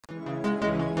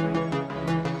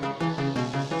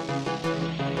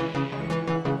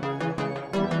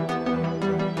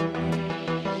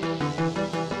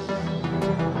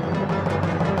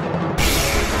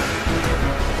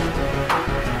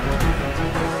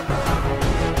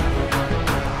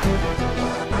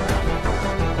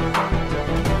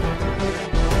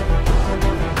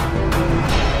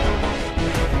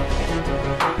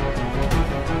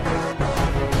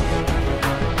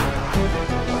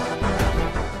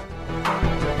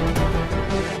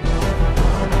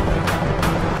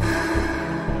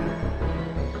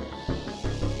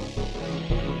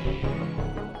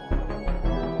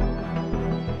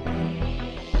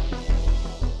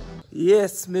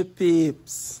Yes, me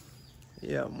peeps.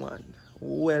 Yeah, man.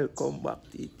 Welcome back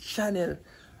to the channel.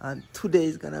 And today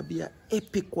is gonna be an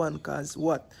epic one, cause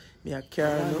what? Me a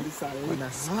carry on a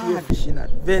spearfishing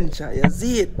adventure. You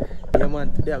see it? Yeah,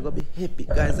 man. Today I'm gonna be epic,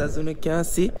 guys. As you can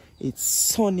see, it's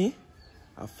sunny.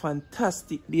 A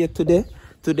fantastic day today.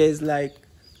 Today is like,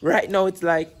 right now it's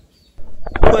like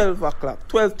 12 o'clock,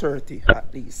 12:30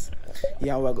 at least.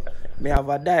 Yeah, me have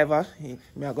a diver. Me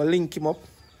I go link him up.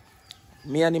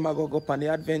 Me and him are going to go up on the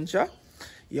adventure.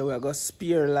 Yeah, we're going to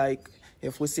spear, like,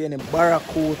 if we see any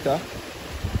barracuda,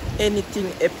 anything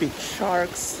epic,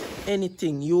 sharks,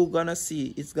 anything you're going to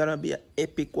see. It's going to be an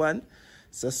epic one.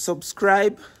 So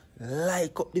subscribe,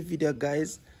 like up the video,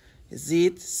 guys. Is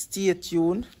it? Stay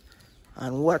tuned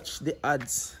and watch the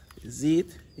ads. Is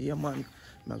it? Yeah, man.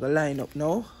 I'm going to line up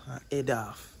now and head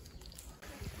off.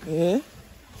 Yeah?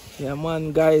 Yeah,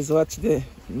 man, guys, watch the...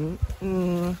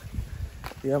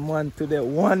 Yeah, man, today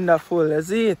wonderful,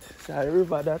 is it? Sorry,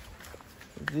 river that.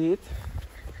 Is it?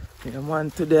 Yeah,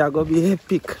 man, today I gonna be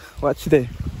epic. Watch there.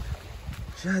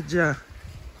 Jaja.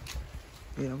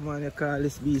 Yeah, man, you call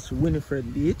this beach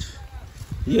Winifred Beach.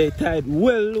 Yeah, it tide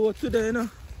well low today, you know.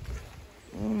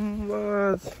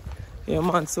 But yeah,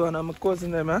 man, so I'm my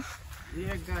cousin there, man.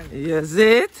 Yeah, guys. Yes,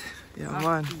 it? Yeah,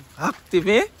 man. Active,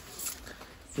 eh?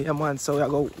 Yeah, man, so we are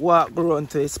going to walk around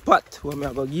to a spot where we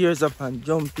are going to gears up and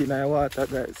jump in the water,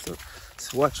 guys. So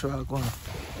let's watch where we're going.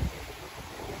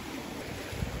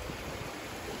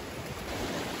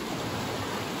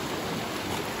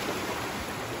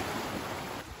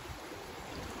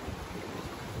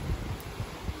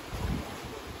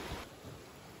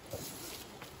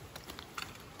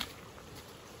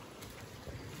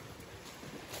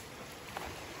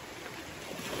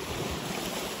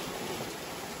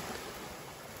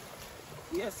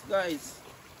 Yes, guys.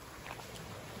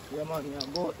 Yeah, man, we are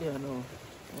go there now.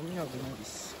 I'm not going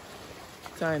this.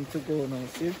 Time to go now,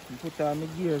 see? Put on my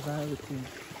gears and everything.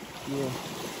 Yeah.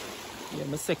 Yeah,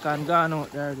 my second gun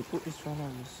out there. They put this one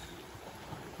on this.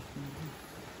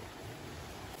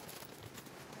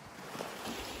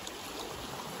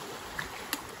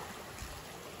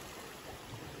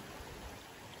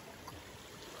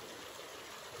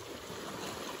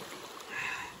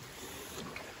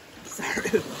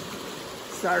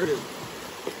 Sorry.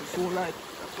 So like,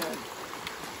 okay.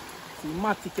 See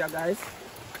matic here, guys.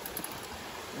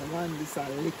 The man, this a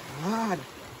lick hard.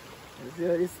 You see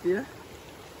how this there?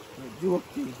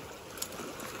 Joking.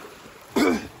 I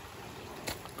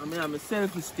mean, I'm a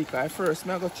selfie stick. I first,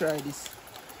 I'm gonna try this.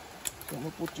 So I'm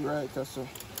gonna put it right there, so.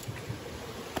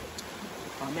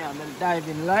 I mean, I'm a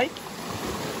diving light.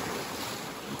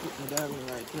 Put my diving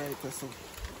light right there, so.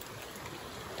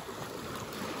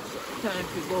 Time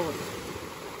to go.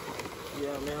 Yeah,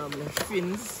 I have my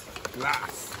fins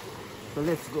glass. So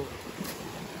let's go.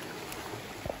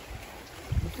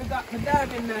 I forgot my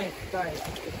diving knife, guys.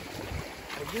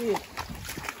 I did.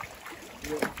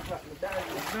 Yeah, I forgot my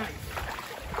diving knife.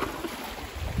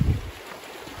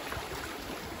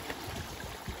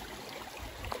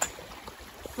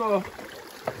 So,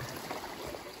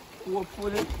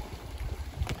 hopefully,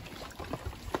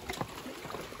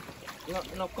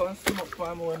 not come swim up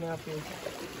for me when I have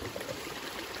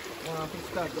to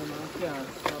stop them and can't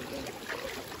stop them.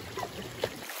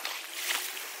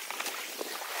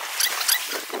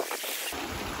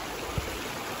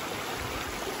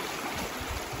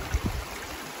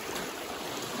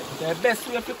 The best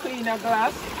way to clean a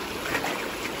glass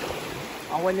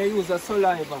and when you use a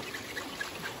saliva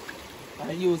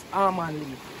and use almond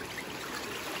leaf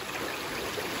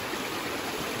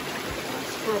and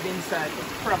scrub inside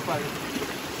properly.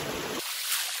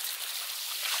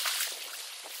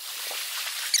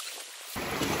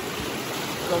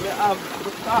 So we have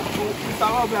the top, this is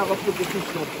how we have to put the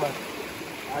fish up for.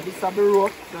 And this is the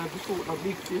rope, so if you shoot a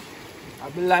big fish,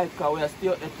 I'll be like, we are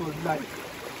still at to like.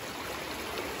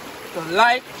 So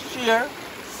like, share,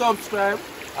 subscribe,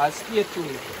 and stay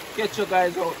tuned. Catch you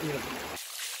guys out here.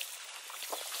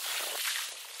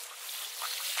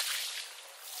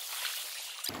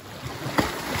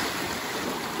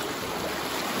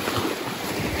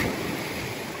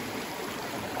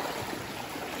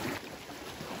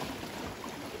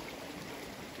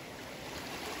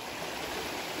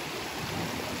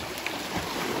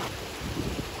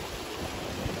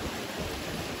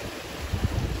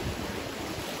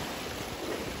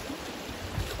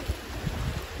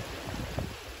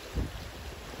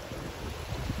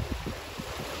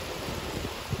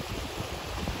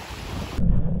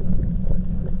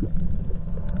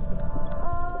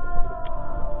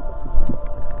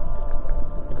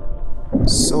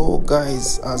 So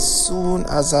guys, as soon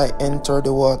as I enter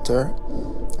the water,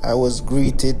 I I was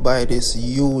greeted by this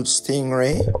huge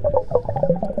stingray.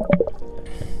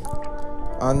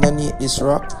 Underneath this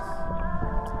rock,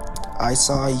 I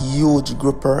saw a huge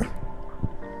grouper,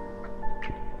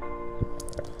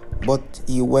 but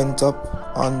he went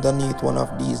up underneath one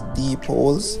of these deep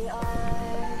holes,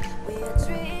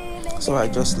 so I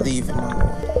just leave him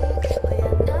alone.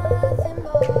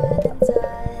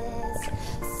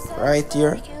 Right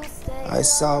here, I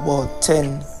saw about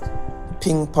 10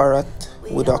 pink parrot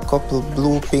with a couple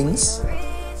blue pinks,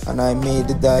 and I made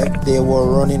the dive. They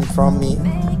were running from me,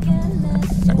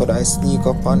 but I sneak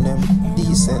up on them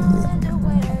decently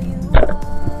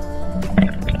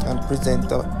and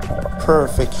present a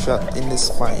perfect shot in the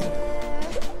spine.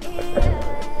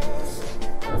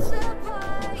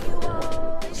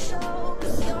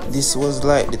 This was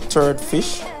like the third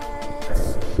fish.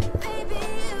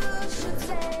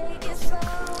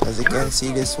 As you can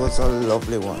see, this was a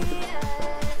lovely one.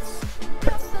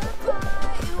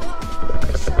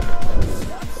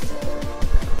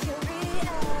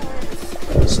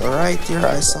 So right here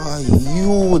I saw a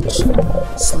huge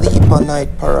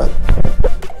sleep-at-night parrot.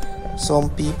 Some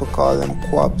people call them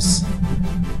quabs.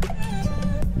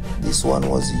 This one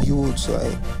was huge, so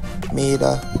I made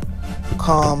a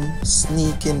calm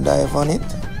sneaking dive on it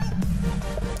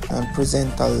and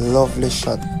present a lovely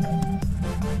shot.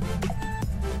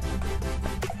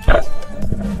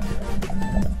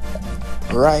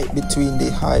 Right between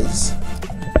the eyes.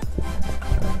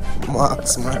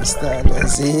 Marksman style, I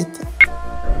see it.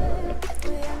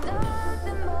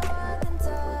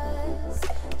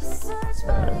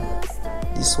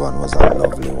 This one was a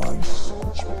lovely one.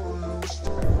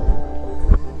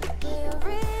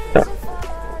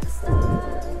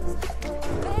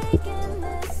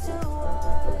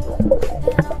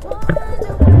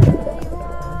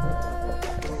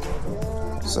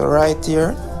 So right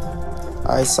here,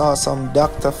 I saw some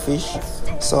doctor fish,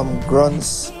 some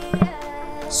grunts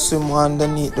swim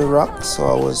underneath the rock, so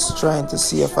I was trying to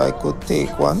see if I could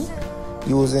take one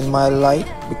using my light,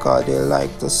 because they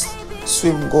like to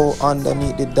swim, go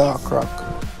underneath the dark rock.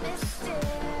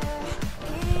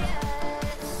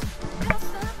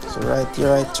 So right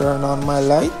here I turn on my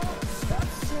light,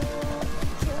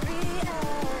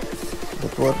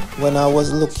 but when I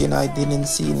was looking I didn't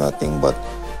see nothing, but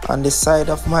on the side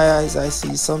of my eyes I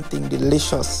see something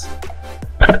delicious.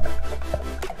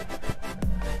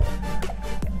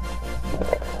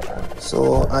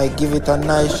 So I give it a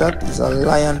nice shot. It's a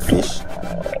lionfish.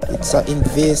 It's an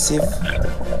invasive,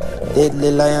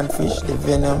 deadly lionfish. The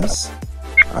venoms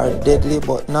are deadly,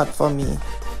 but not for me.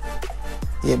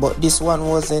 Yeah, but this one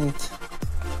wasn't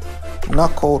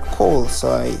knockout cold,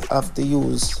 so I have to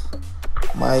use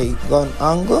my gun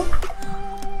angle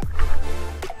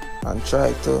and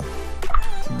try to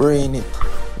brain it,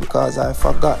 because I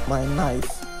forgot my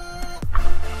knife.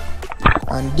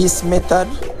 And this method,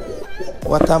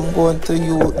 what I'm going to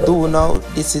do now,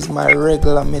 this is my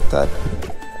regular method.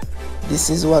 This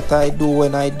is what I do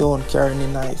when I don't carry any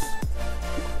knife.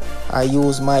 I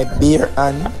use my bare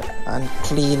hand and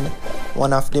clean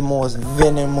one of the most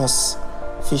venomous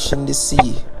fish in the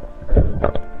sea.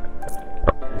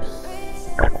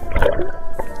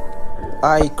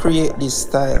 I create this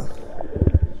style.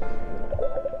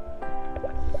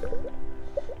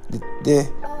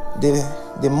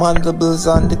 The mandibles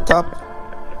on the top,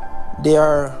 they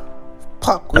are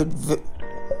packed with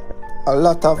a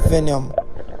lot of venom,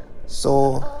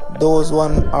 so those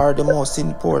ones are the most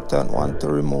important one to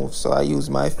remove. So I use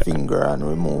my finger and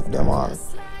remove them all.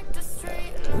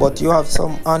 But you have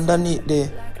some underneath the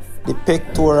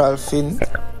pectoral fin,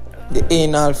 the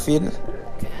anal fin.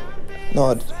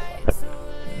 No,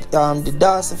 the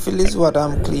dorsal fin is what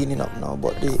I'm cleaning up now,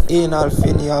 but the anal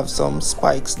fin, you have some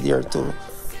spikes there too,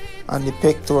 and the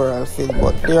pectoral fin,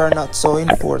 but they are not so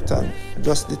important.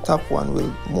 Just the top one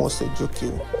will mostly juke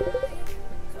you.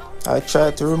 I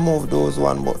try to remove those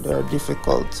ones, but they are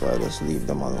difficult, so I just leave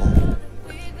them alone.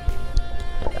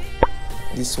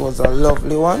 This was a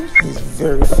lovely one. He's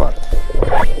very fat.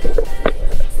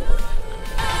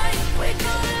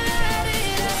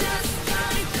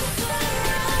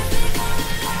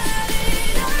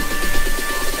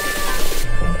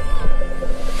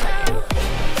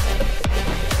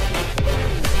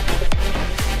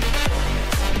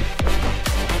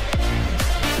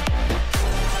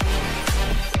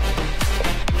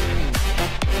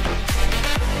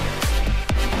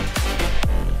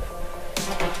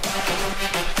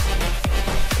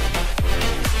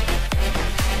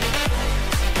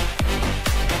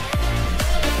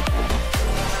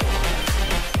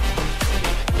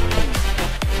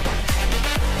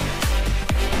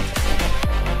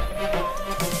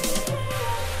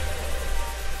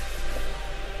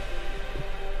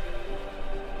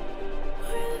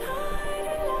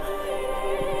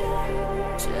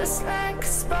 just like a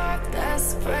spark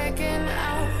that's breaking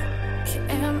out.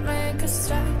 Can't make a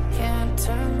stop, can't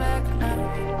turn back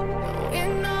now. We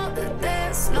know that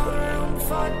there's no room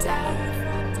for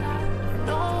doubt.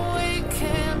 No, we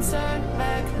can't turn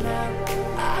back now.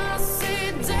 I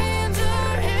see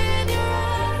danger in your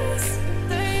eyes.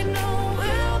 They know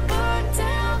we'll burn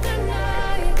down the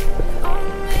night.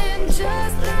 Coming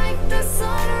just like the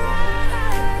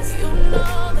sunrise. You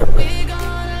know that we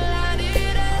gonna light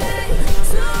it up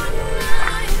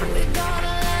tonight. We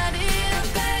gonna light it up,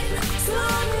 babe.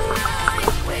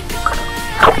 Tonight we gonna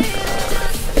light it up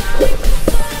just like the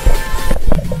sunrise.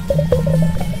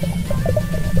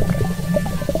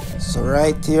 So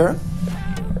right here,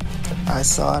 I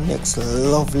saw a next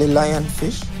lovely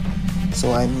lionfish,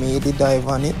 so I made a dive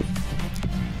on it.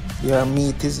 Their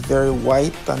meat is very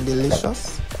white and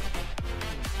delicious.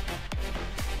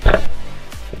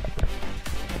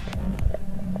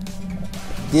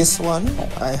 This one,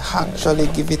 I actually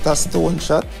give it a stone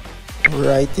shot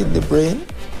right in the brain.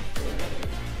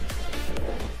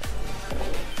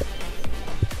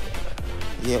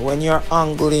 Yeah, when you're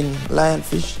angling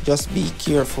lionfish, just be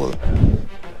careful.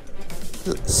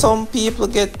 Some people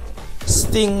get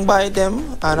stung by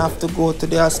them and have to go to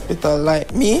the hospital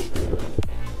like me.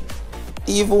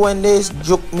 Even when they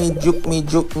juke me,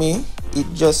 it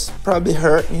just probably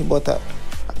hurt me, but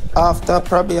after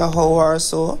probably an hour or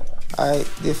so, I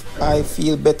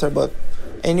feel better. But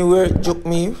anywhere it juke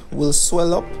me will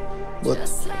swell up, but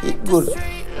it good.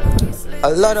 A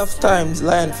lot of times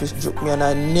lionfish juke me and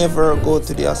I never go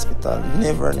to the hospital.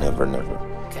 Never.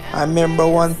 I remember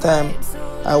one time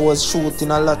I was shooting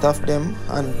a lot of them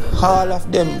and all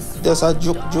of them just a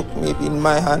juke me in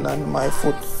my hand and my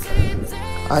foot,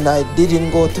 and I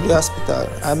didn't go to the hospital.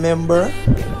 I remember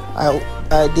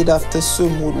I did have to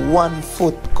swim with one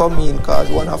foot coming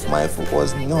because one of my foot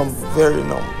was numb, very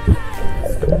numb.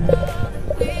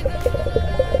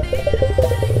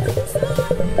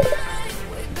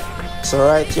 So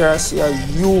right here I see a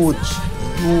huge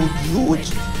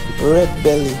red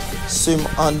belly swim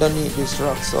underneath this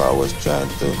rock. So I was trying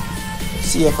to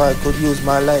see if I could use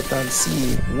my light and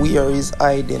see where he's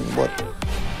hiding, but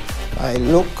I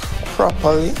look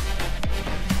properly,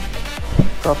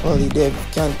 they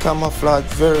can camouflage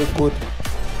very good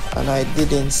and I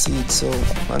didn't see it, so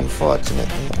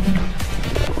unfortunately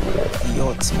he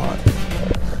outsmarted.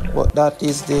 But that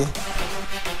is the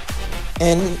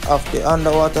end of the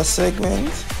underwater segment.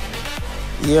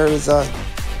 Here is a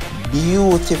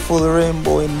beautiful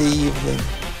rainbow in the evening.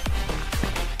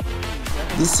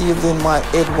 This evening my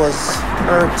head was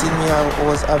hurting me, I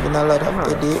was having a lot of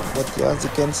headache, but as you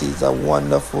can see it's a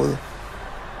wonderful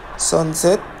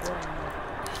sunset.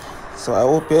 So I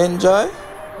hope you enjoy.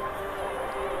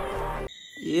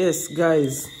 Yes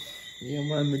guys, yeah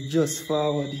man, me just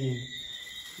forward in.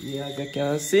 Yeah, as you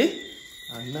can see,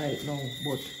 at night now,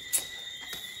 but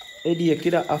headache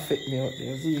could affect me out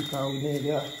there. See, because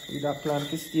we plan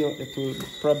to stay out there till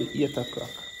probably 8 o'clock.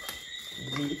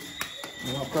 See,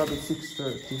 now probably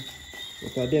 6:30.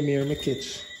 But them here me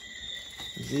catch.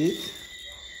 See it?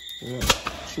 Yeah,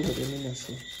 show them in there.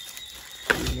 So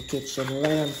we catch some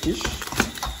lionfish.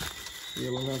 Yeah,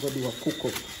 we're going to do a cook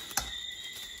up.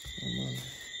 Come on.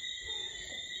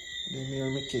 Them here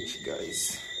me catch,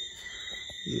 guys.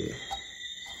 Yeah.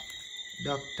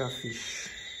 Dr. Fish.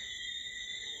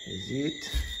 Is it?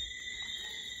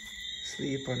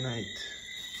 Sleep at night.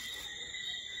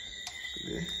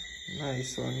 Yeah.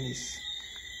 Nice one, this.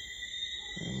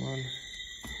 Come on.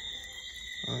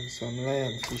 And some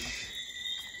lionfish.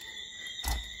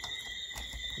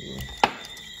 Yeah.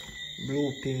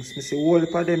 Blue pinks. I see all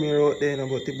of them here out there,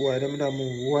 but the boy them that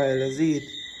move wild as it.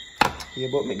 Yeah,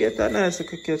 but me get a nice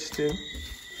little catch too.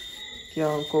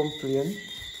 Can't complain.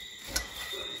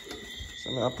 So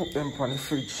I put them on the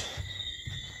fridge.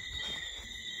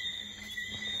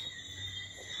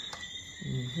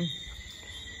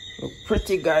 Look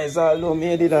pretty guys, although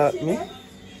made it at me.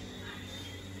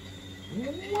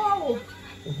 Wow!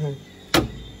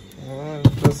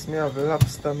 Plus me have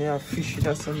lobster, me have fish,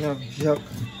 that's me have jack.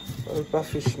 All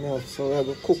fish me have, so we are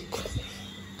going to cook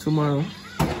tomorrow.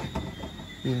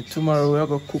 Yeah, tomorrow we are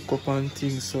going to cook up on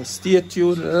things. So stay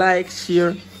tuned, like,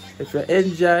 share. If you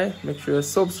enjoy, make sure you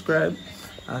subscribe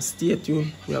and stay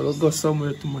tuned. We are going to go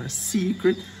somewhere tomorrow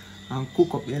secret and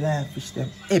cook up the lionfish,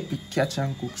 them epic catch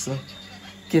and cook. So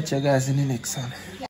catch you guys in the next one.